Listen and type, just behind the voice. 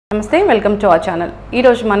నమస్తే welcome to our channel. ఈ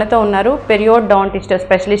రోజు మనతో ఉన్నారు పెరియోడోంటిస్ట్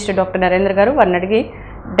స్పెషలిస్ట్ డాక్టర్ నరేంద్ర గారు. వారిని అడిగి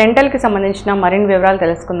డెంటల్ కి సంబంధించిన మరిన్ని వివరాలు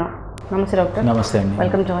తెలుసుకుందాం. నమస్తే డాక్టర్. నమస్తే అండి.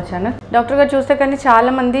 Welcome to our channel. Doctor గారు చూస్తే కానీ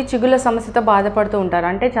చాలా మంది చిగుళ్ళ సమస్యతో బాధపడుతూ ఉంటారు.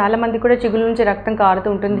 అంటే చాలా మంది కూడా చిగుళ్ళ నుంచి రక్తం కారుతూ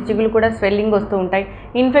ఉంటుంది, చిగుళ్ళు కూడా స్వెల్లింగ్ వస్తూ ఉంటాయి,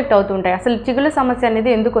 ఇన్ఫెక్ట్ అవుతూ ఉంటాయి. అసలు చిగుళ్ళ సమస్య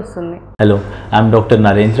అనేది ఎందుకు వస్తుంది? Hello, I'm doctor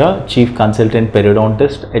Narendra, chief consultant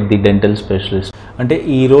పెరియోడోంటిస్ట్ at the dental specialist. అంటే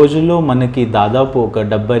ఈ రోజుల్లో మనకి దాదాపు ఒక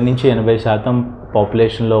 70 నుంచి 80%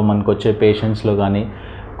 పాపులేషన్లో మనకు వచ్చే పేషెంట్స్లో కానీ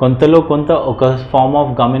కొంతలో కొంత ఒక ఫార్మ్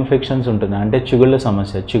ఆఫ్ గమ్ ఇన్ఫెక్షన్స్ ఉంటుంది. అంటే చిగుళ్ళ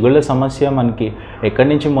సమస్య మనకి ఎక్కడి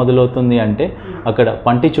నుంచి మొదలవుతుంది అంటే అక్కడ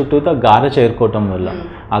పంటి చుట్టూతో గార చేరుకోవటం వల్ల.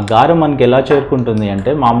 ఆ గార మనకి ఎలా చేరుకుంటుంది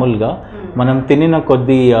అంటే మామూలుగా మనం తినిన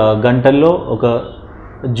కొద్ది గంటల్లో ఒక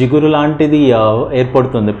జిగురు లాంటిది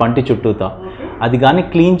ఏర్పడుతుంది పంటి చుట్టూతా. అది కానీ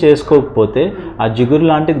క్లీన్ చేసుకోకపోతే ఆ జిగురు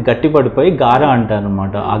లాంటిది గట్టిపడిపోయి గార అంటారు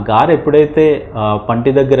అనమాట. ఆ గార ఎప్పుడైతే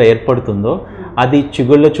పంటి దగ్గర ఏర్పడుతుందో అది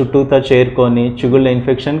చిగుళ్ళ చుట్టూతా చేరుకొని చిగుళ్ళ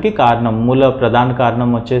ఇన్ఫెక్షన్కి ప్రధాన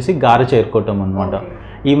కారణం వచ్చేసి గార చేరుకోవటం అనమాట.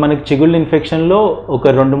 ఈ మనకి చిగుళ్ళ ఇన్ఫెక్షన్లో ఒక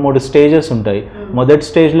 2-3 స్టేజెస్ ఉంటాయి. మొదటి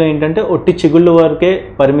స్టేజ్లో ఏంటంటే ఒట్టి చిగుళ్ళ వరకే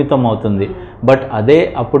పరిమితం అవుతుంది. బట్ అదే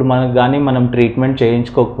అప్పుడు మనం ట్రీట్మెంట్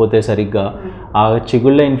చేయించుకోకపోతే సరిగ్గా ఆ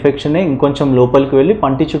చిగుళ్ళ ఇన్ఫెక్షనే ఇంకొంచెం లోపలికి వెళ్ళి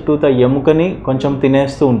పంటి చుట్టూతా ఎముకని కొంచెం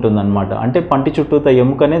తినేస్తూ ఉంటుంది అనమాట. అంటే పంటి చుట్టూతా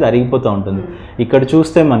ఎముక అనేది అరిగిపోతూ ఉంటుంది. ఇక్కడ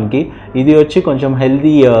చూస్తే మనకి ఇది వచ్చి కొంచెం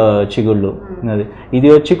హెల్దీ చిగుళ్ళు, ఇది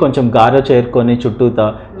వచ్చి కొంచెం గార చేరుకొని చుట్టూతా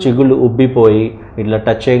చిగుళ్ళు ఉబ్బిపోయి ఇట్లా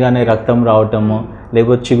టచ్ చేయగానే రక్తం రావటము,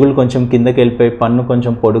 లేకపోతే చిగుళ్ళు కొంచెం కిందకి వెళ్ళిపోయి పన్ను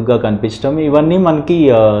కొంచెం పొడుగ్గా కనిపించడం, ఇవన్నీ మనకి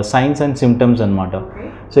సైన్స్ అండ్ సిమ్టమ్స్ అనమాట.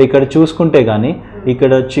 సో ఇక్కడ చూసుకుంటే కానీ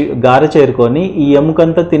ఇక్కడ గార చేరుకొని ఈ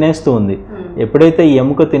ఎముకంతా తినేస్తూ ఉంది. ఎప్పుడైతే ఈ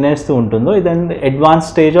ఎముక తినేస్తూ ఉంటుందో ఇది advance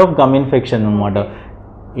stage of gum infection అనమాట.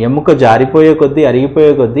 ఎముక జారిపోయే కొద్దీ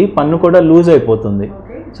అరిగిపోయే కొద్దీ పన్ను కూడా లూజ్ అయిపోతుంది.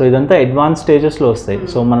 సో ఇదంతా అడ్వాన్స్ స్టేజెస్లో వస్తాయి.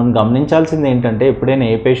 సో మనం గమనించాల్సింది ఏంటంటే ఎప్పుడైనా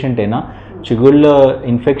ఏ పేషెంట్ అయినా చిగుళ్ళ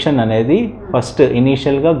ఇన్ఫెక్షన్ అనేది ఫస్ట్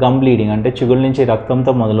ఇనీషియల్గా గమ్ బ్లీడింగ్ అంటే చిగుళ్ళ నుంచి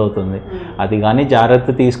రక్తంతో మొదలవుతుంది. అది కానీ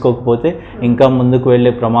జాగ్రత్త తీసుకోకపోతే ఇంకా ముందుకు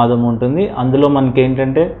వెళ్ళే ప్రమాదం ఉంటుంది. అందులో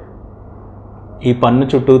మనకేంటంటే ఈ పన్ను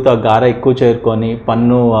చుట్టూతా గార ఎక్కువ చేరుకొని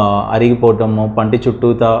పన్ను అరిగిపోవటము, పంటి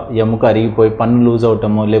చుట్టూతా ఎముక అరిగిపోయి పన్ను లూజ్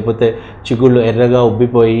అవటము, లేకపోతే చిగుళ్ళు ఎర్రగా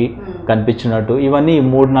ఉబ్బిపోయి కనిపించినట్టు, ఇవన్నీ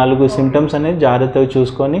 3-4 సిమ్టమ్స్ అనేది జాగ్రత్తగా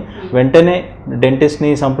చూసుకొని వెంటనే డెంటిస్ట్ని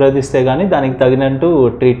సంప్రదిస్తే కానీ దానికి తగినట్టు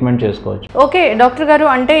ట్రీట్మెంట్ చేసుకోవచ్చు. ఓకే డాక్టర్ గారు,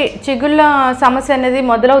 అంటే చిగుళ్ళ సమస్య అనేది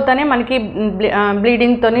మొదలవుతానే మనకి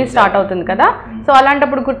బ్లీడింగ్తోని స్టార్ట్ అవుతుంది కదా. సో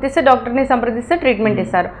అలాంటప్పుడు గుర్తిస్తే డాక్టర్ని సంప్రదిస్తే ట్రీట్మెంట్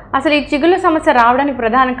ఇస్తారు. అసలు ఈ చిగుళ్ళ సమస్య రావడానికి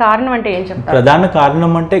ప్రధాన కారణం అంటే ఏం చెప్తారు? ప్రధాన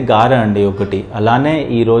కారణం అంటే గార అండి ఒకటి. అలానే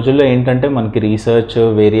ఈ రోజుల్లో ఏంటంటే మనకి రీసెర్చ్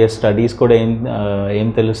వేరియస్ స్టడీస్ కూడా ఏం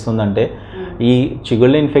తెలుస్తుందంటే ఈ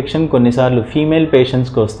చిగుళ్ళ ఇన్ఫెక్షన్ కొన్నిసార్లు ఫీమేల్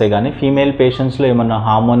పేషెంట్స్కి వస్తే కానీ ఫీమేల్ పేషెంట్స్లో ఏమన్నా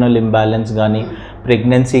హార్మోనల్ ఇంబ్యాలెన్స్ కానీ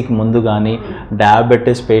ప్రెగ్నెన్సీకి ముందు కానీ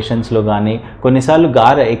డయాబెటీస్ పేషెంట్స్లో కానీ కొన్నిసార్లు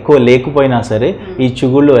గార ఎక్కువ లేకపోయినా సరే ఈ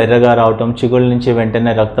చిగుళ్ళు ఎర్రగా రావటం, చిగుళ్ళ నుంచి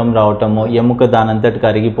వెంటనే రక్తం రావటము, ఎముక దానంతటికి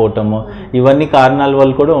అరిగిపోవటము, ఇవన్నీ కారణాల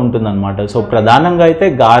వల్ల కూడా ఉంటుందన్నమాట. సో ప్రధానంగా అయితే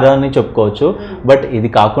గార అని చెప్పుకోవచ్చు. బట్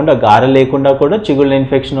ఇది కాకుండా గార లేకుండా కూడా చిగుళ్ళ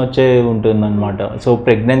ఇన్ఫెక్షన్ వచ్చే ఉంటుందన్నమాట. సో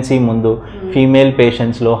ప్రెగ్నెన్సీ ముందు ఫీమేల్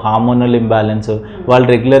పేషెంట్స్లో హార్మోనల్ ఇంబ్యాలెన్స్, వాళ్ళు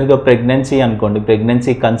రెగ్యులర్గా ప్రెగ్నెన్సీ అనుకోండి,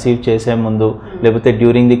 ప్రెగ్నెన్సీ కన్సీవ్ చేసే ముందు లేకపోతే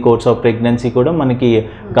during the course of pregnancy కూడా మనకి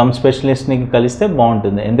గమ్ స్పెషలిస్ట్ని కలిస్తే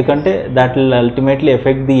బాగుంటుంది. ఎందుకంటే that will ultimately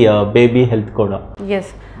effect the baby health కూడా.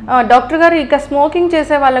 ఎస్ డాక్టర్ గారు, ఇక స్మోకింగ్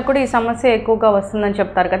చేసే వాళ్ళకు కూడా ఈ సమస్య ఎక్కువగా వస్తుందని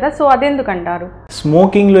చెప్తారు కదా. సో అదెందుకంటారు?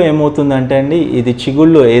 స్మోకింగ్లో ఏమవుతుందంటే అండి, ఇది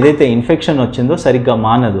చిగుళ్ళు ఏదైతే ఇన్ఫెక్షన్ వచ్చిందో సరిగ్గా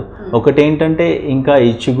మానదు. ఒకటేంటంటే ఇంకా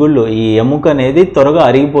ఈ చిగుళ్ళు ఈ ఎముక అనేది త్వరగా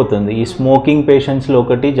అరిగిపోతుంది. ఈ స్మోకింగ్ పేషెంట్స్లో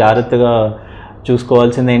ఒకటి జాగ్రత్తగా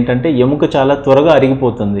చూసుకోవాల్సింది ఏంటంటే ఎముక చాలా త్వరగా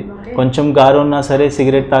అరిగిపోతుంది. కొంచెం గారు ఉన్నా సరే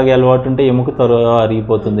సిగరెట్ తాగే అలవాటు ఉంటే ఎముక త్వరగా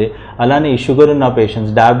అరిగిపోతుంది. అలానే ఈ షుగర్ ఉన్న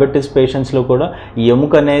పేషెంట్స్, డయాబెటీస్ పేషెంట్స్లో కూడా ఈ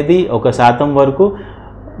ఎముక అనేది 1% వరకు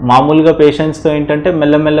మామూలుగా పేషెంట్స్తో ఏంటంటే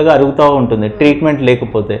మెల్లమెల్లగా అరుగుతూ ఉంటుంది ట్రీట్మెంట్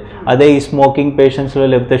లేకపోతే. అదే ఈ స్మోకింగ్ పేషెంట్స్లో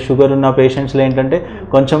లేకపోతే షుగర్ ఉన్న పేషెంట్స్లో ఏంటంటే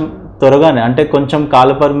కొంచెం త్వరగానే అంటే కొంచెం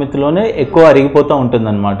కాలపరిమితిలోనే ఎక్కువ అరిగిపోతూ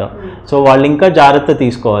ఉంటుందన్నమాట. సో వాళ్ళు ఇంకా జాగ్రత్త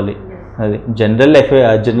తీసుకోవాలి. అది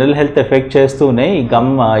జనరల్ హెల్త్ ఎఫెక్ట్ చేస్తూనే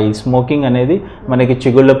ఈ స్మోకింగ్ అనేది మనకి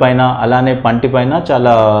చిగుళ్ళ పైన అలానే పంటి పైన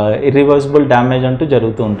చాలా ఇర్రివర్సిబుల్ డ్యామేజ్ అంటూ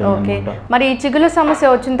జరుగుతూ ఉంటుంది. మరి ఈ చిగుళ్ళ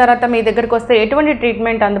సమస్య వచ్చిన తర్వాత మీ దగ్గరకు వస్తే ఎటువంటి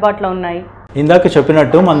ట్రీట్మెంట్ అందుబాటులో ఉన్నాయి? ఇందాక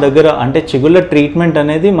చెప్పినట్టు మన దగ్గర అంటే చిగుళ్ళ ట్రీట్మెంట్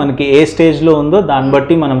అనేది మనకి ఏ స్టేజ్లో ఉందో దాన్ని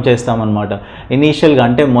బట్టి మనం చేస్తామన్నమాట. ఇనీషియల్గా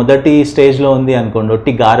అంటే మొదటి స్టేజ్లో ఉంది అనుకోండి,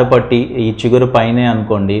 ఒట్టి గార పట్టి ఈ చిగురు పైనే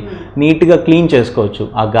అనుకోండి, నీట్గా క్లీన్ చేసుకోవచ్చు.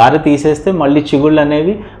 ఆ గార తీసేస్తే మళ్ళీ చిగుళ్ళు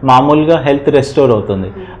అనేవి మామూలుగా హెల్త్ రెస్టోర్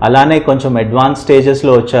అవుతుంది. అలానే కొంచెం అడ్వాన్స్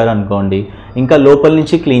స్టేజెస్లో వచ్చారనుకోండి, ఇంకా లోపల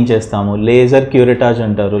నుంచి క్లీన్ చేస్తాము. లేజర్ క్యూరెటాజ్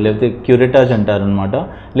అంటారు, లేకపోతే క్యూరెటాజ్ అంటారు అనమాట.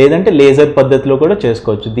 లేదంటే లేజర్ పద్ధతిలో కూడా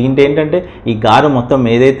చేసుకోవచ్చు. దీంట్లో ఏంటంటే ఈ గార మొత్తం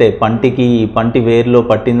ఏదైతే పంటికి పంటి వేరులో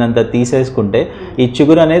పట్టిందంతా తీసేసుకుంటే ఈ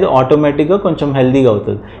చిగురు అనేది ఆటోమేటిక్గా కొంచెం హెల్తీగా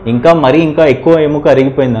అవుతుంది. ఇంకా ఎక్కువ ఎముక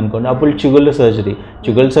అరిగిపోయింది అనుకోండి, అప్పుడు చిగుళ్ళ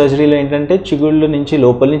సర్జరీలో ఏంటంటే చిగుళ్ళ నుంచి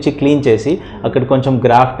లోపల నుంచి క్లీన్ చేసి అక్కడ కొంచెం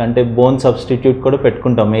గ్రాఫ్ట్ అంటే బోన్ సబ్స్టిట్యూట్ కూడా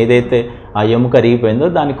పెట్టుకుంటాం. ఏదైతే ఆ ఎముక అరిగిపోయిందో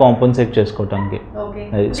దాన్ని కాంపన్సేట్ చేసుకోవటానికి.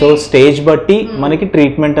 సో స్టేజ్ బట్టి మనకి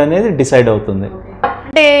ట్రీట్మెంట్ అనేది డిసైడ్ అవుతుంది.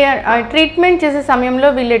 అంటే ట్రీట్మెంట్ చేసే సమయంలో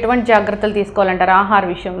వీళ్ళు ఎటువంటి జాగ్రత్తలు తీసుకోవాలంటారు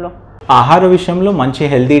ఆహార విషయంలో మంచి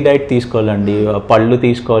హెల్తీ డైట్ తీసుకోవాలండి. పళ్ళు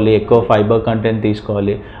తీసుకోవాలి, ఎక్కువ ఫైబర్ కంటెంట్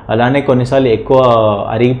తీసుకోవాలి. అలానే కొన్నిసార్లు ఎక్కువ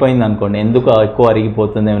అరిగిపోయింది అనుకోండి, ఎందుకు ఎక్కువ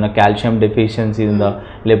అరిగిపోతుంది, ఏమైనా కాల్షియం డెఫిషియన్సీ ఉందా,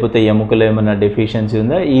 లేకపోతే ఎముకలు ఏమైనా డెఫిషియన్సీ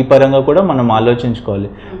ఉందా, ఈ పరంగా కూడా మనం ఆలోచించుకోవాలి.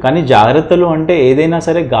 కానీ జాగ్రత్తలు అంటే ఏదైనా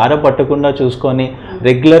సరే గార పట్టకుండా చూసుకొని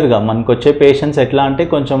రెగ్యులర్గా మనకు వచ్చే పేషెంట్స్ ఎట్లా అంటే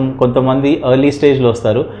కొంతమంది ఎర్లీ స్టేజ్లో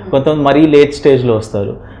వస్తారు, కొంతమంది మరీ లేట్ స్టేజ్లో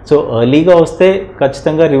వస్తారు. సో ఎర్లీగా వస్తే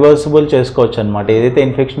ఖచ్చితంగా రివర్సిబుల్ చేసుకోవచ్చు అనమాట. ఏదైతే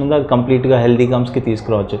ఇన్ఫెక్షన్ ఉందో అది కంప్లీట్గా హెల్తీ గమ్స్కి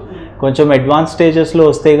తీసుకురావచ్చు. కొంచెం అడ్వాన్స్ స్టేజెస్లో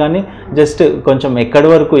వస్తే కానీ జస్ట్ కొంచెం ఎక్కడి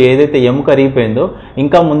వరకు ఏదైతే ఎముక అరిగిపోయిందో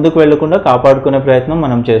ఇంకా ముందుకు వెళ్లకుండా కాపాడుకునే ప్రయత్నం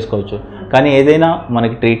మనం చేసుకోవచ్చు. కానీ ఏదైనా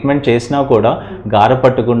మనకి ట్రీట్మెంట్ చేసినా కూడా గార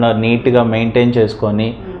పట్టకుండా నీట్గా మెయింటైన్ చేసుకొని,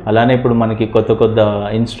 అలానే ఇప్పుడు మనకి కొత్త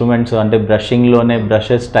ఇన్స్ట్రుమెంట్స్ అంటే బ్రషింగ్లోనే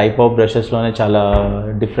టైప్ ఆఫ్ బ్రషెస్లోనే చాలా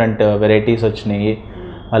డిఫరెంట్ వెరైటీస్ వచ్చినాయి.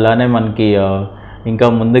 అలానే మనకి ఇంకా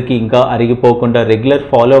ముందుకి ఇంకా అరిగిపోకుండా రెగ్యులర్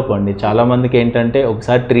ఫాలో అప్ అండి. చాలామందికి ఏంటంటే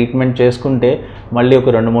ఒకసారి ట్రీట్మెంట్ చేసుకుంటే మళ్ళీ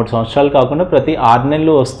ఒక 2-3 సంవత్సరాలు కాకుండా ప్రతి 6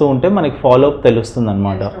 నెలలు వస్తూ ఉంటే మనకి ఫాలో అప్ తెలుస్తుంది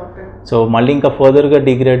అనమాట. సో మళ్ళీ ఇంకా ఫర్దర్గా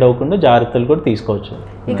డిగ్రేడ్ అవ్వకుండా జాగ్రత్తలు కూడా తీసుకోవచ్చు.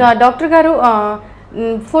 ఇక డాక్టర్ గారు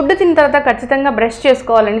ఫుడ్ తిన్న తర్వాత ఖచ్చితంగా బ్రష్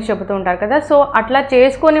చేసుకోవాలని చెబుతూ ఉంటారు కదా, సో అట్లా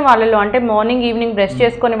చేసుకొని వాళ్ళలో అంటే మార్నింగ్ ఈవినింగ్ బ్రష్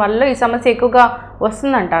చేసుకొని వాళ్ళలో ఈ సమస్య ఎక్కువగా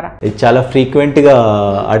వస్తుందంటారా? ఇది చాలా ఫ్రీక్వెంట్గా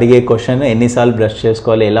అడిగే క్వశ్చన్, ఎన్నిసార్లు బ్రష్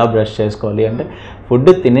చేసుకోవాలి, ఎలా బ్రష్ చేసుకోవాలి అంటే ఫుడ్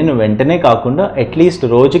తినిన వెంటనే కాకుండా అట్లీస్ట్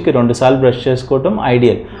రోజుకి 2 సార్లు బ్రష్ చేసుకోవటం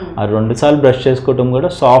ఐడియల్. ఆ 2 సార్లు బ్రష్ చేసుకోవటం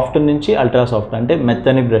కూడా సాఫ్ట్ నుంచి అల్ట్రా సాఫ్ట్ అంటే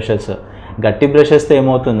మెత్తని బ్రషెస్. గట్టి బ్రషెస్తో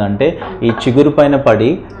ఏమవుతుందంటే ఈ చిగురు పైన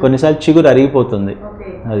పడి కొన్నిసార్లు చిగురు అరిగిపోతుంది.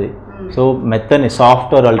 అది సో మెత్తని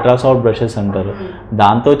soft are ultra soft brushes అంటారు,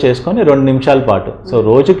 దాంతో చేసుకొని 2 నిమిషాల పాటు. సో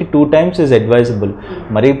రోజుకి 2 times ఈజ్ అడ్వైజబుల్.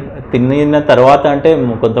 మరి తిన్న తర్వాత అంటే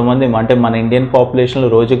కొంతమంది అంటే మన ఇండియన్ పాపులేషన్లో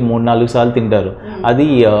రోజుకి 3-4 సార్లు తింటారు, అది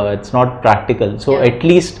it's not practical. So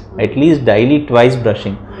at least daily twice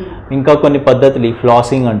brushing. ఇంకా కొన్ని పద్ధతులు ఈ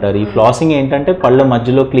ఫ్లాసింగ్ అంటారు. ఈ ఫ్లాసింగ్ ఏంటంటే పళ్ళ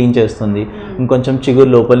మధ్యలో క్లీన్ చేస్తుంది, ఇంకొంచెం చిగురు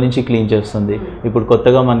లోపల నుంచి క్లీన్ చేస్తుంది. ఇప్పుడు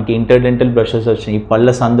కొత్తగా మనకి ఇంటర్డెంటల్ బ్రషెస్ వచ్చినాయి, ఈ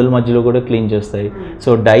పళ్ళ సందుల మధ్యలో కూడా క్లీన్ చేస్తాయి.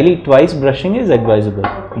 So daily twice brushing is advisable.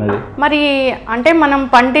 మరి అంటే మనం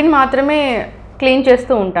పంటిని మాత్రమే క్లీన్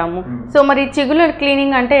చేస్తూ ఉంటాము, సో మరి చిగుళ్ళ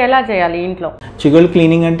క్లీనింగ్ అంటే ఎలా చేయాలి ఇంట్లో? చిగుళ్ళ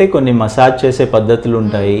క్లీనింగ్ అంటే కొన్ని మసాజ్ చేసే పద్ధతులు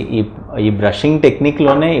ఉంటాయి. ఈ బ్రషింగ్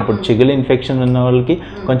టెక్నిక్లోనే ఇప్పుడు చిగులు ఇన్ఫెక్షన్ ఉన్న వాళ్ళకి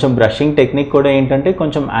కొంచెం బ్రషింగ్ టెక్నిక్ కూడా ఏంటంటే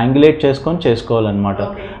కొంచెం యాంగులేట్ చేసుకోవాలన్నమాట.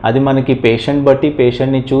 అది మనకి పేషెంట్ బట్టి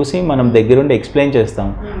పేషెంట్ని చూసి మనం దగ్గరుండి ఎక్స్ప్లెయిన్ చేస్తాం.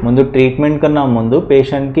 ముందు ట్రీట్మెంట్ కన్నా ముందు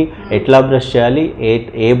పేషెంట్కి ఎట్లా బ్రష్ చేయాలి,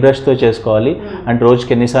 ఏ బ్రష్తో చేసుకోవాలి అండ్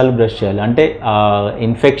రోజుకి ఎన్నిసార్లు బ్రష్ చేయాలి అంటే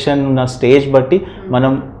ఇన్ఫెక్షన్ ఉన్న స్టేజ్ బట్టి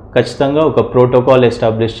మనం ఖచ్చితంగా ఒక ప్రోటోకాల్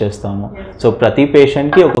ఎస్టాబ్లిష్ చేస్తాము. సో ప్రతి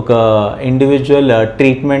పేషెంట్కి ఒక ఇండివిజువల్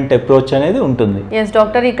ట్రీట్మెంట్ అప్రోచ్ అనేది ఉంటుంది. ఎస్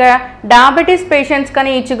డాక్టర్, ఇక డయాబెటీస్ పేషెంట్స్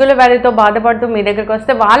కానీ ఈ చిగుళ్ళ వ్యాధితో బాధపడుతూ మీ దగ్గరికి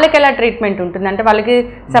వస్తే వాళ్ళకి ఎలా ట్రీట్మెంట్ ఉంటుంది, అంటే వాళ్ళకి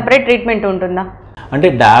సపరేట్ ట్రీట్మెంట్ ఉంటుందా? అంటే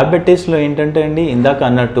డయాబెటీస్లో ఏంటంటే అండి, ఇందాక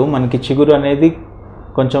అన్నట్టు మనకి చిగురు అనేది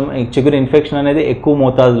కొంచెం చిగురు ఇన్ఫెక్షన్ అనేది ఎక్కువ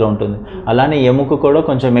మోతాదులో ఉంటుంది, అలానే ఎముక కూడా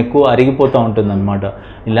కొంచెం ఎక్కువ అరిగిపోతూ ఉంటుంది అనమాట.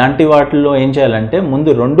 ఇలాంటి వాటిల్లో ఏం చేయాలంటే ముందు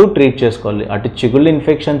 2 ట్రీట్ చేసుకోవాలి. అటు చిగురు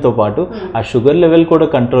ఇన్ఫెక్షన్తో పాటు ఆ షుగర్ లెవెల్ కూడా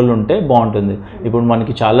కంట్రోల్ ఉంటే బాగుంటుంది. ఇప్పుడు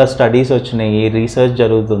మనకి చాలా స్టడీస్ వచ్చినాయి, రీసెర్చ్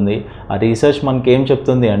జరుగుతుంది. ఆ రీసెర్చ్ మనకి ఏం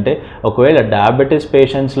చెప్తుంది అంటే ఒకవేళ డయాబెటీస్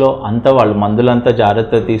పేషెంట్స్లో అంతా వాళ్ళు మందులంతా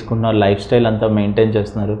జాగ్రత్తగా తీసుకుంటున్నారు, లైఫ్ స్టైల్ అంతా మెయింటైన్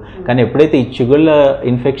చేస్తున్నారు, కానీ ఎప్పుడైతే ఈ చిగుళ్ళ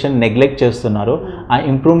ఇన్ఫెక్షన్ నెగ్లెక్ట్ చేస్తున్నారో ఆ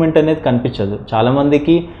ఇంప్రూవ్మెంట్ అనేది కనిపించదు. చాలామంది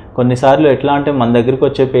కొన్నిసార్లు ఎట్లా అంటే మన దగ్గరికి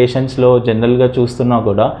వచ్చే పేషెంట్స్లో జనరల్గా చూస్తున్నా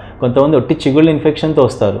కూడా కొంతమంది ఒట్టి చిగుళ్ళు ఇన్ఫెక్షన్తో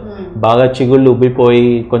వస్తారు, బాగా చిగుళ్ళు ఉబ్బిపోయి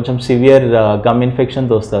కొంచెం సివియర్ గమ్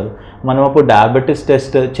ఇన్ఫెక్షన్తో వస్తారు. మనం అప్పుడు డయాబెటీస్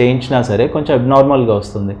టెస్ట్ చేయించినా సరే కొంచెం అబ్నార్మల్గా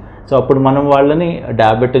వస్తుంది. సో అప్పుడు మనం వాళ్ళని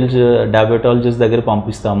డయాబెటాలజిస్ట్ దగ్గర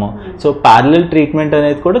పంపిస్తాము. సో ప్యారలల్ ట్రీట్మెంట్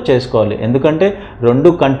అనేది కూడా చేసుకోవాలి, ఎందుకంటే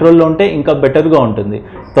 2 కంట్రోల్లో ఉంటే ఇంకా బెటర్గా ఉంటుంది,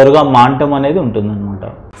 త్వరగా మాంటం అనేది ఉంటుంది అనమాట.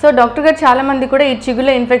 సో డాక్టర్ గారు చాలా మంది కూడా ఈ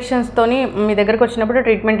చిగుళ్ళ ఇన్ఫెక్షన్స్తోని మీ దగ్గరకు వచ్చినప్పుడు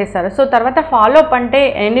ట్రీట్మెంట్ ఇస్తారు. సో తర్వాత ఫాలోఅప్ అంటే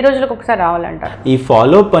ఎన్ని రోజులకు ఒకసారి రావాలంటారు? ఈ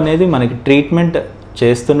ఫాలోఅప్ అనేది మనకి ట్రీట్మెంట్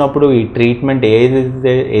చేస్తున్నప్పుడు ఈ ట్రీట్మెంట్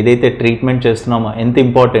ఏదైతే ట్రీట్మెంట్ చేస్తున్నామో ఎంత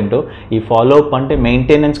ఇంపార్టెంటో ఈ ఫాలోఅప్ అంటే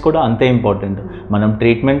మెయింటెనెన్స్ కూడా అంతే ఇంపార్టెంట్. మనం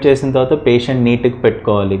ట్రీట్మెంట్ చేసిన తర్వాత పేషెంట్ నీట్గా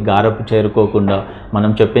పెట్టుకోవాలి, గారపు చేరుకోకుండా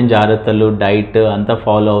మనం చెప్పిన జాగ్రత్తలు డైట్ అంతా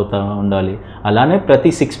ఫాలో అవుతూ ఉండాలి. అలానే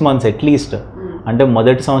ప్రతి 6 months అట్లీస్ట్, అంటే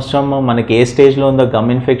మొదటి సంవత్సరం మనకి ఏ స్టేజ్లో ఉందో గమ్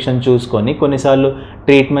ఇన్ఫెక్షన్ చూసుకొని కొన్నిసార్లు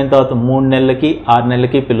ట్రీట్మెంట్ తర్వాత 3 నెలలకి 6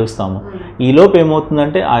 నెలలకి పిలుస్తాము. ఈలోపు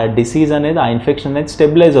ఏమవుతుందంటే ఆ డిసీజ్ అనేది, ఆ ఇన్ఫెక్షన్ అనేది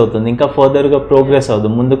స్టెబిలైజ్ అవుతుంది, ఇంకా ఫర్దర్గా ప్రోగ్రెస్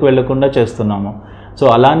అవుతుంది, ముందుకు వెళ్లకుండా చేస్తున్నాము. సో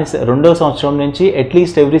అలానే 2వ సంవత్సరం నుంచి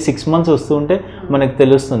అట్లీస్ట్ ఎవ్రీ 6 months వస్తూ ఉంటే మనకు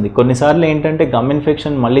తెలుస్తుంది. కొన్నిసార్లు ఏంటంటే గమ్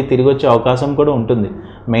ఇన్ఫెక్షన్ మళ్ళీ తిరిగి వచ్చే అవకాశం కూడా ఉంటుంది,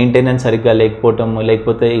 మెయింటెనెన్స్ సరిగ్గా లేకపోవటం,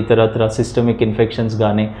 లేకపోతే ఇతరత్ర సిస్టమిక్ ఇన్ఫెక్షన్స్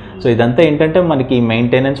కానీ. సో ఇదంతా ఏంటంటే మనకి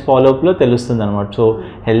మెయింటెనెన్స్ ఫాలోఅప్లో తెలుస్తుంది అనమాట. సో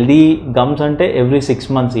హెల్దీ గమ్స్ అంటే ఎవ్రీ 6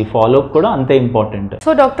 months ఈ ఫాలోఅప్ కూడా అంతే ఇంపార్టెంట్.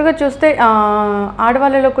 సో డాక్టర్గా చూస్తే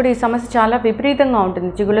ఆడవాళ్ళలో కూడా ఈ సమస్య చాలా విపరీతంగా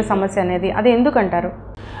ఉంటుంది, చిగుళ్ళ సమస్య అనేది. అది ఎందుకంటారు?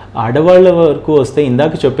 ఆడవాళ్ళ వరకు వస్తే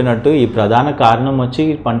ఇందాక చెప్పినట్టు ఈ ప్రధాన కారణం వచ్చి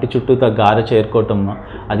పంటి చుట్టూతా గార చేరుకోవటము.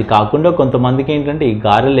 అది కాకుండా కొంతమందికి ఏంటంటే ఈ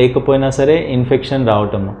గార లేకపోయినా సరే ఇన్ఫెక్షన్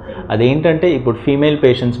రావటము. అదేంటంటే ఇప్పుడు ఫీమేల్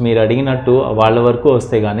పేషెంట్స్ మీరు అడిగినట్టు వాళ్ళ వరకు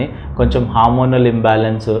వస్తే కానీ కొంచెం హార్మోనల్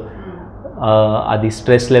ఇంబ్యాలెన్స్, అది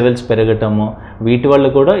స్ట్రెస్ లెవెల్స్ పెరగటము, వీటి వల్ల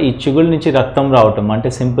కూడా ఈ చిగుళ్ళ నుంచి రక్తం రావటం,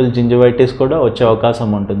 అంటే సింపుల్ జింజివైటిస్ కూడా వచ్చే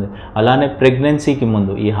అవకాశం ఉంటుంది. అలానే ప్రెగ్నెన్సీకి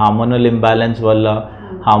ముందు ఈ హార్మోనల్ ఇంబ్యాలెన్స్ వల్ల,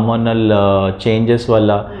 హార్మోనల్ చేంజెస్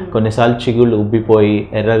వల్ల కొన్నిసార్లు చిగుళ్ళు ఉబ్బిపోయి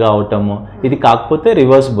ఎర్రగా అవటము. ఇది కాకపోతే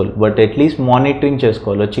రివర్సిబుల్, బట్ అట్లీస్ట్ మానిటరింగ్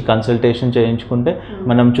చేసుకోవాలి, వచ్చి కన్సల్టేషన్ చేయించుకుంటే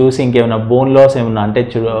మనం చూసి ఇంకేమైనా బోన్ లాస్ ఏమన్నా అంటే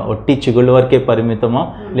ఒట్టి చిగుళ్ళ వరకే పరిమితమా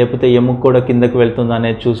లేకపోతే ఎముక కూడా కిందకి వెళ్తుందా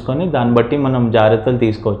అనేది చూసుకొని దాన్ని బట్టి మనం జాగ్రత్తలు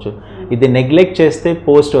తీసుకోవచ్చు. ఇది నెగ్లెక్ట్ చేస్తే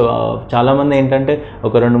చాలామంది ఏంటంటే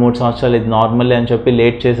ఒక 2-3 సంవత్సరాలు ఇది నార్మల్ అని చెప్పి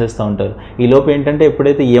లేట్ చేసేస్తూ ఉంటారు. ఈలోపు ఏంటంటే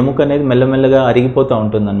ఎప్పుడైతే ఎముక అనేది మెల్లమెల్లగా అరిగిపోతూ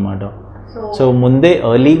ఉంటుందన్నమాట. సో ముందే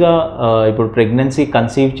ఎర్లీగా ఇప్పుడు ప్రెగ్నెన్సీ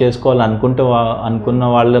కన్సీవ్ అనుకున్న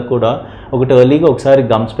వాళ్ళకు కూడా ఎర్లీగా ఒకసారి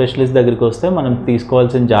గమ్ స్పెషలిస్ట్ దగ్గరికి వస్తే మనం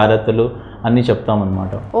తీసుకోవాల్సిన జాగ్రత్తలు అన్నీ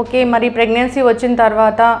చెప్తామన్నమాట. ఓకే, మరి ప్రెగ్నెన్సీ వచ్చిన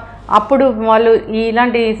తర్వాత అప్పుడు వాళ్ళు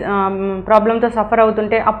ఇలాంటి ప్రాబ్లంతో సఫర్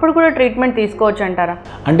అవుతుంటే అప్పుడు కూడా ట్రీట్మెంట్ తీసుకోవచ్చు అంటారా?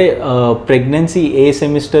 అంటే ప్రెగ్నెన్సీ ఏ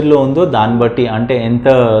సెమిస్టర్లో ఉందో దాన్ని బట్టి, అంటే ఎంత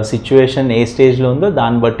సిచ్యువేషన్ ఏ స్టేజ్లో ఉందో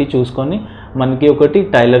దాన్ని బట్టి చూసుకొని మనకి ఒకటి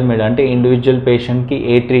టైలర్ మేడ్, అంటే ఇండివిజువల్ పేషెంట్కి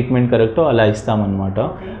ఏ ట్రీట్మెంట్ కరెక్టో అలా ఇస్తామన్నమాట.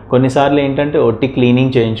 కొన్నిసార్లు ఏంటంటే ఒట్టి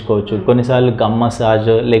క్లీనింగ్ చేయించుకోవచ్చు, కొన్నిసార్లు గమ్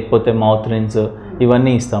మసాజ్ లేకపోతే మౌత్ రిన్స్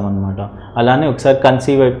ఇవన్నీ ఇస్తామన్నమాట. అలానే ఒకసారి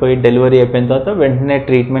కన్సీవ్ అయిపోయి డెలివరీ అయిపోయిన తర్వాత వెంటనే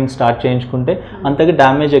ట్రీట్మెంట్ స్టార్ట్ చేయించుకుంటే అంతగా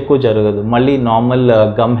డ్యామేజ్ ఎక్కువ జరగదు, మళ్ళీ నార్మల్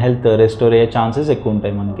గమ్ హెల్త్ రెస్టోర్ అయ్యే ఛాన్సెస్ ఎక్కువ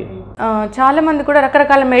ఉంటాయి మనకి. చాలామంది కూడా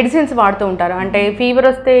రకరకాల మెడిసిన్స్ వాడుతూ ఉంటారు, అంటే ఫీవర్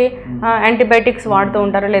వస్తే యాంటీబయాటిక్స్ వాడుతూ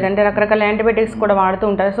ఉంటారు, లేదంటే రకరకాల యాంటీబయాటిక్స్ కూడా వాడుతూ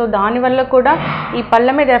ఉంటారు. సో దానివల్ల కూడా ఈ పళ్ళ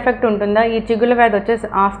మీద ఎఫెక్ట్ ఉంటుందా? ఈ చిగుళ్ళ వ్యాధి వచ్చే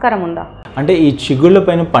ఆస్కారం ఉందా? అంటే ఈ చిగుళ్ళ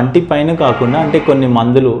పైన, పంటి పైన కాకుండా అంటే కొన్ని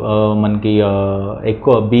మందులు మనకి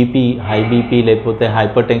ఎక్కువ బీపీ, హై బీపీ లేకపోతే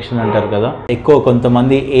హైపర్ టెన్షన్ అంటారు కదా, ఎక్కువ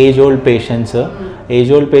కొంతమంది ఏజ్ ఓల్డ్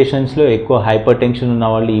పేషెంట్స్లో ఎక్కువ హైపర్ టెన్షన్ ఉన్న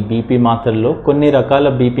వాళ్ళు ఈ బీపీ మాత్రల్లో, కొన్ని రకాల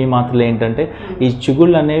బీపీ మాత్రలు ఏంటంటే ఈ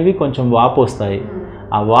చిగుళ్ళు అనేవి కొంచెం వాపు వస్తాయి.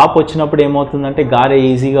 ఆ వాపు వచ్చినప్పుడు ఏమవుతుందంటే గారె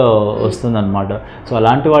ఈజీగా వస్తుందన్నమాట. సో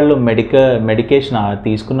అలాంటి వాళ్ళు మెడికేషన్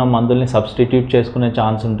తీసుకున్న మందుల్ని సబ్స్టిట్యూట్ చేసుకునే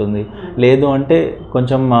ఛాన్స్ ఉంటుంది. లేదు అంటే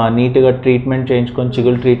కొంచెం నీట్గా ట్రీట్మెంట్ చేయించుకొని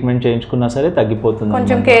చిగులు ట్రీట్మెంట్ చేయించుకున్నా సరే తగ్గిపోతుంది,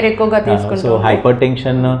 కొంచెం కేర్ ఎక్కువగా తీసుకుంటారు. సో హైపర్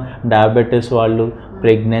టెన్షన్, డయాబెటీస్ వాళ్ళు,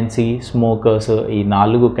 ప్రెగ్నెన్సీ, స్మోకర్స్, ఈ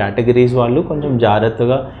 4 కేటగిరీస్ వాళ్ళు కొంచెం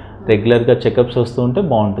జాగ్రత్తగా రెగ్యులర్గా చెకప్స్ వస్తూ ఉంటే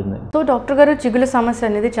బాగుంటుంది. సో డాక్టర్ గారు, చిగుళ్ళ సమస్య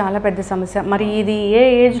అనేది చాలా పెద్ద సమస్య. మరి ఇది ఏ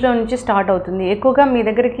ఏజ్లో నుంచి స్టార్ట్ అవుతుంది? ఎక్కువగా మీ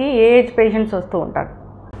దగ్గరికి ఏ ఏజ్ పేషెంట్స్ వస్తూ ఉంటారు?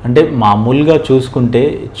 అంటే మామూలుగా చూసుకుంటే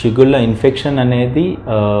చిగుళ్ళ ఇన్ఫెక్షన్ అనేది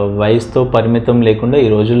వయసుతో పరిమితం లేకుండా ఈ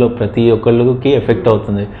రోజుల్లో ప్రతి ఒక్కళ్ళకి ఎఫెక్ట్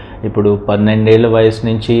అవుతుంది. ఇప్పుడు 12 ఏళ్ల వయసు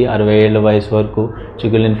నుంచి 60 ఏళ్ల వయసు వరకు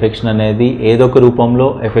చిగుళ్ళ ఇన్ఫెక్షన్ అనేది ఏదో ఒక రూపంలో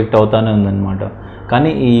ఎఫెక్ట్ అవుతూనే ఉందన్నమాట.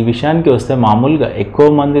 కానీ ఈ విషయానికి వస్తే మామూలుగా ఎక్కువ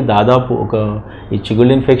మంది దాదాపు ఈ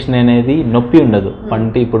చిగుళ్ళ ఇన్ఫెక్షన్ అనేది నొప్పి ఉండదు.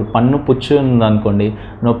 ఇప్పుడు పన్ను పుచ్చు ఉందనుకోండి,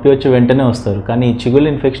 నొప్పి వచ్చి వెంటనే వస్తారు. కానీ ఈ చిగుళ్ళ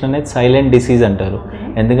ఇన్ఫెక్షన్ అనేది సైలెంట్ డిసీజ్ అంటారు,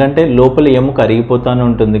 ఎందుకంటే లోపల ఎముక అరిగిపోతూనే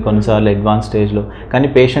ఉంటుంది కొన్నిసార్లు అడ్వాన్స్ స్టేజ్లో. కానీ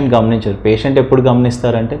పేషెంట్ గమనించరు. పేషెంట్ ఎప్పుడు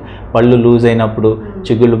గమనిస్తారంటే పళ్ళు లూజ్ అయినప్పుడు,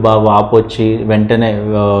 చిగుళ్ళు బాగా వాపు వచ్చి వెంటనే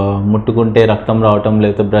ముట్టుకుంటే రక్తం రావటం,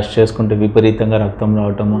 లేకపోతే బ్రష్ చేసుకుంటే విపరీతంగా రక్తం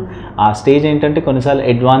రావటము. ఆ స్టేజ్ ఏంటంటే కొన్నిసార్లు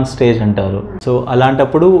అడ్వాన్స్ స్టేజ్ అంటారు. సో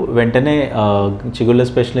అలాంటప్పుడు వెంటనే చిగుళ్ళ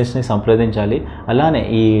స్పెషలిస్ట్ని సంప్రదించాలి. అలానే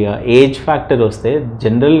ఈ ఏజ్ ఫ్యాక్టర్ వస్తే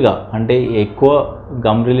జనరల్గా అంటే ఎక్కువ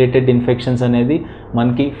గమ్ రిలేటెడ్ ఇన్ఫెక్షన్స్ అనేది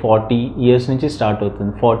మనకి 40 ఇయర్స్ నుంచి స్టార్ట్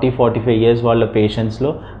అవుతుంది. 40-45 ఇయర్స్ వాళ్ళ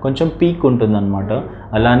పేషెంట్స్లో కొంచెం పీక్ ఉంటుందన్నమాట.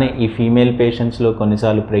 అలానే ఈ ఫీమేల్ పేషెంట్స్లో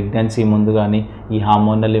కొన్నిసార్లు ప్రెగ్నెన్సీ ముందు కానీ ఈ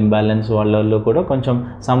హార్మోనల్ ఇంబ్యాలెన్స్ వాళ్ళల్లో కూడా కొంచెం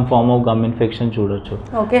some form of gum infection చూడొచ్చు.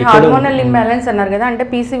 ఓకే, హార్మోనల్ ఇంబ్యాలెన్స్ అన్నారు కదా, అంటే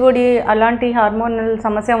పీసీఓడి అలాంటి హార్మోనల్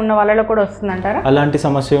సమస్య ఉన్న వాళ్ళలో కూడా వస్తుందంటారా? అలాంటి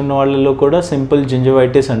సమస్య ఉన్న వాళ్ళలో కూడా సింపుల్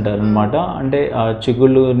జింజివైటిస్ అంటారు అనమాట. అంటే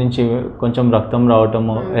చిగుళ్ళు నుంచి కొంచెం రక్తం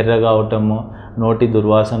రావటము, ఎర్రగా అవటము, నోటి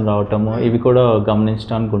దుర్వాసన రావటము, ఇవి కూడా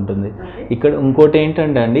గమనించడానికి ఉంటుంది. ఇక్కడ ఇంకోటి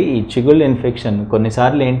ఏంటంటే అండి, ఈ చిగుళ్ళు ఇన్ఫెక్షన్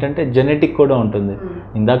కొన్నిసార్లు ఏంటంటే జెనెటిక్ కూడా ఉంటుంది.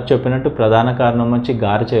 ఇందాక చెప్పినట్టు ప్రధాన కారణం వచ్చి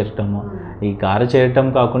గార చేరటము. ఈ గార చేరటం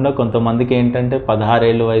కాకుండా కొంతమందికి ఏంటంటే 16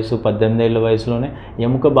 ఏళ్ళ వయసు 18 ఏళ్ళ వయసులోనే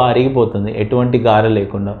ఎముక బారిగిపోతుంది ఎటువంటి గార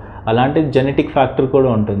లేకుండా. అలాంటి జెనెటిక్ ఫ్యాక్టర్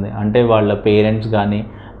కూడా ఉంటుంది. అంటే వాళ్ళ పేరెంట్స్ కానీ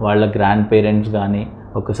వాళ్ళ గ్రాండ్ పేరెంట్స్ కానీ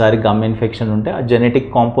ఒకసారి గమ్ ఇన్ఫెక్షన్ ఉంటే ఆ జెనెటిక్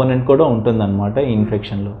కాంపోనెంట్ కూడా ఉంటుందన్నమాట ఈ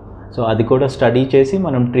ఇన్ఫెక్షన్లో. సో అది కూడా స్టడీ చేసి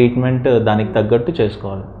మనం ట్రీట్మెంట్ దానికి తగ్గట్టు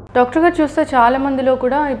చేసుకోవాలి. డాక్టర్ గారు చూస్తే చాలా మందిలో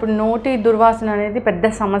కూడా ఇప్పుడు నోటి దుర్వాసన అనేది పెద్ద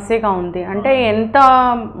సమస్యగా ఉంది. అంటే ఎంత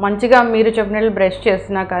మంచిగా మీరు చెప్పినట్లు బ్రష్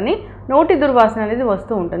చేస్తున్నా కానీ నోటి దుర్వాసన అనేది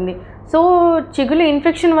వస్తూ ఉంటుంది. సో చిగులు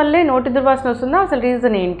ఇన్ఫెక్షన్ వల్లే నోటి దుర్వాసన వస్తుందా? అసలు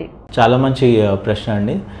రీజన్ ఏంటి? చాలా మంచి ప్రశ్న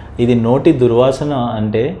అండి. ఇది నోటి దుర్వాసన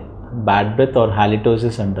అంటే బ్యాడ్ బ్రెత్ ఆర్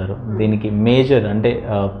హాలిటోసిస్ అంటారు. దీనికి మేజర్ అంటే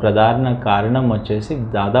ప్రధాన కారణం వచ్చేసి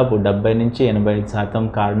దాదాపు 70 నుంచి 85%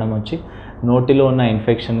 కారణం వచ్చి నోటిలో ఉన్న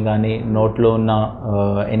ఇన్ఫెక్షన్ కానీ నోట్లో ఉన్న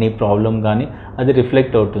ఎనీ ప్రాబ్లం కానీ అది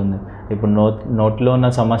రిఫ్లెక్ట్ అవుతుంది. ఇప్పుడు నోట్లో ఉన్న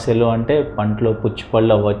సమస్యలు అంటే పంటలో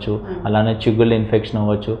పుచ్చిపళ్ళు అవ్వచ్చు, అలానే చిగుళ్ళ ఇన్ఫెక్షన్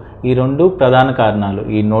అవ్వచ్చు. ఈ రెండు ప్రధాన కారణాలు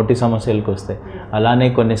ఈ నోటి సమస్యలకు వస్తాయి. అలానే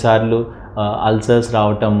కొన్నిసార్లు అల్సర్స్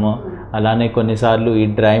రావటము, అలానే కొన్నిసార్లు ఈ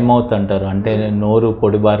డ్రై మౌత్ అంటారు, అంటే నోరు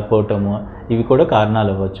పొడిబారిపోవటము, ఇవి కూడా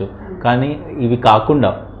కారణాలు అవ్వచ్చు. కానీ ఇవి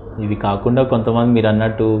కాకుండా కొంతమంది మీరు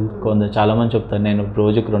అన్నట్టు చాలామంది చెప్తారు నేను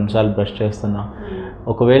రోజుకు 2 సార్లు బ్రష్ చేస్తున్నా.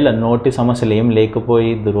 ఒకవేళ నోటి సమస్యలు ఏం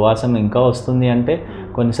లేకపోయి దుర్వాసన ఇంకా వస్తుంది అంటే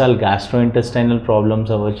కొన్నిసార్లు గ్యాస్ట్రోఇంటెస్టైనల్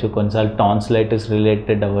ప్రాబ్లమ్స్ అవ్వచ్చు, కొన్నిసార్లు టాన్సిలైటిస్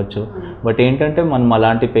రిలేటెడ్ అవ్వచ్చు. బట్ ఏంటంటే మనం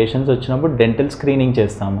అలాంటి పేషెంట్స్ వచ్చినప్పుడు డెంటల్ స్క్రీనింగ్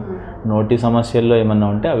చేస్తాము. నోటి సమస్యల్లో ఏమన్నా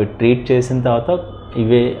ఉంటే అవి ట్రీట్ చేసిన తర్వాత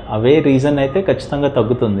అవే రీజన్ అయితే ఖచ్చితంగా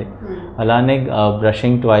తగ్గుతుంది. అలానే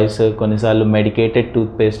బ్రషింగ్ ట్వైస్, కొన్నిసార్లు మెడికేటెడ్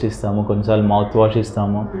టూత్పేస్ట్ ఇస్తాము, కొన్నిసార్లు మౌత్ వాష్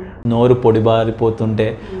ఇస్తాము. నోరు పొడిబారిపోతుంటే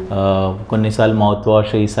కొన్నిసార్లు మౌత్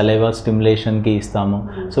వాష్ ఈ సలైవా స్టిమ్యులేషన్కి ఇస్తాము.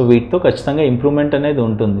 సో వీటితో ఖచ్చితంగా ఇంప్రూవ్మెంట్ అనేది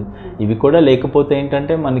ఉంటుంది. ఇవి కూడా లేకపోతే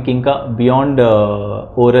ఏంటంటే మనకి ఇంకా బియాండ్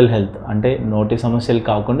ఓరల్ హెల్త్ అంటే నోటి సమస్యలు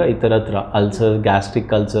కాకుండా ఇతరత్ర అల్సర్స్,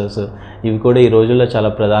 గ్యాస్ట్రిక్ అల్సర్స్, ఇవి కూడా ఈ రోజుల్లో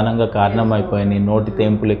చాలా ప్రధానంగా కారణం అయిపోయినాయి. నోటి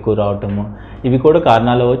తేంపులు ఎక్కువ రావటము, ఇవి కూడా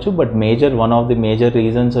కారణాలు అవ్వచ్చు. But one of the major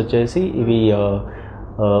reasons వచ్చేసి ఇవి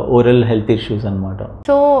ఓరల్ హెల్త్ ఇష్యూస్ అనమాట.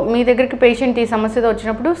 సో మీ దగ్గరికి పేషెంట్ ఈ సమస్యతో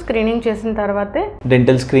వచ్చినప్పుడు స్క్రీనింగ్ చేసిన తర్వాతే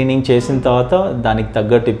డెంటల్ స్క్రీనింగ్ చేసిన తర్వాత దానికి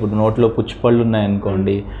తగ్గట్టు ఇప్పుడు నోట్లో పుచ్చిపళ్ళు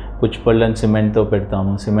ఉన్నాయనుకోండి, పుచ్చిపళ్ళని సిమెంట్తో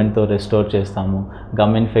పెడతాము, సిమెంట్తో రెస్టోర్ చేస్తాము.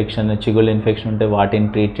 గమ్ ఇన్ఫెక్షన్, చిగుళ్ళ ఇన్ఫెక్షన్ ఉంటే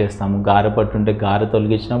వాటిని ట్రీట్ చేస్తాము. గార పట్టుంటే గార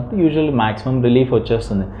తొలగించినప్పుడు యూజువల్లీ మ్యాక్సిమం రిలీఫ్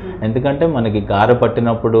వచ్చేస్తుంది. ఎందుకంటే మనకి గార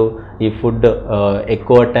పట్టినప్పుడు ఈ ఫుడ్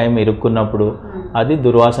ఎక్కువ టైం ఇరుక్కున్నప్పుడు అది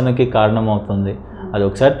దుర్వాసనకి కారణమవుతుంది. అది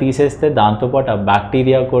ఒకసారి తీసేస్తే దాంతోపాటు ఆ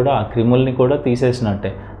బ్యాక్టీరియా కూడా ఆ క్రిముల్ని కూడా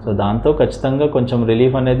తీసేసినట్టే. సో దాంతో ఖచ్చితంగా కొంచెం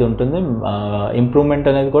రిలీఫ్ అనేది ఉంటుంది. ఇంప్రూవ్మెంట్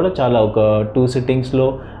అనేది కూడా చాలా ఒక 2 సిట్టింగ్స్లో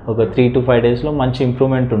ఒక 3 to 5 డేస్లో మంచి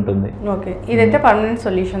ఇంప్రూవ్మెంట్ ఉంటుంది. ఓకే, ఇదైతే పర్మనెంట్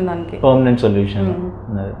సొల్యూషన్ దానికి. Permanent solution.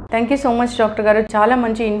 Thank you so much doctor గారు, చాలా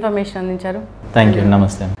మంచి ఇన్ఫర్మేషన్ అందించారు. Thank you.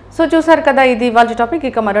 నమస్తే. సో చూసారు కదా, ఇది ఇవాళ టాపిక్.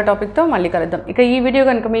 ఇక మరో టాపిక్తో మళ్ళీ కలుద్దాం. ఇక ఈ వీడియో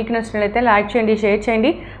కనుక మీకు నచ్చినట్లయితే లైక్ చేయండి, షేర్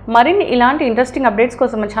చేయండి. మరిన్ని ఇలాంటి ఇంట్రెస్టింగ్ అప్డేట్స్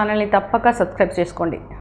కోసం మా ఛానల్ని తప్పక సబ్స్క్రైబ్ చేసుకోండి.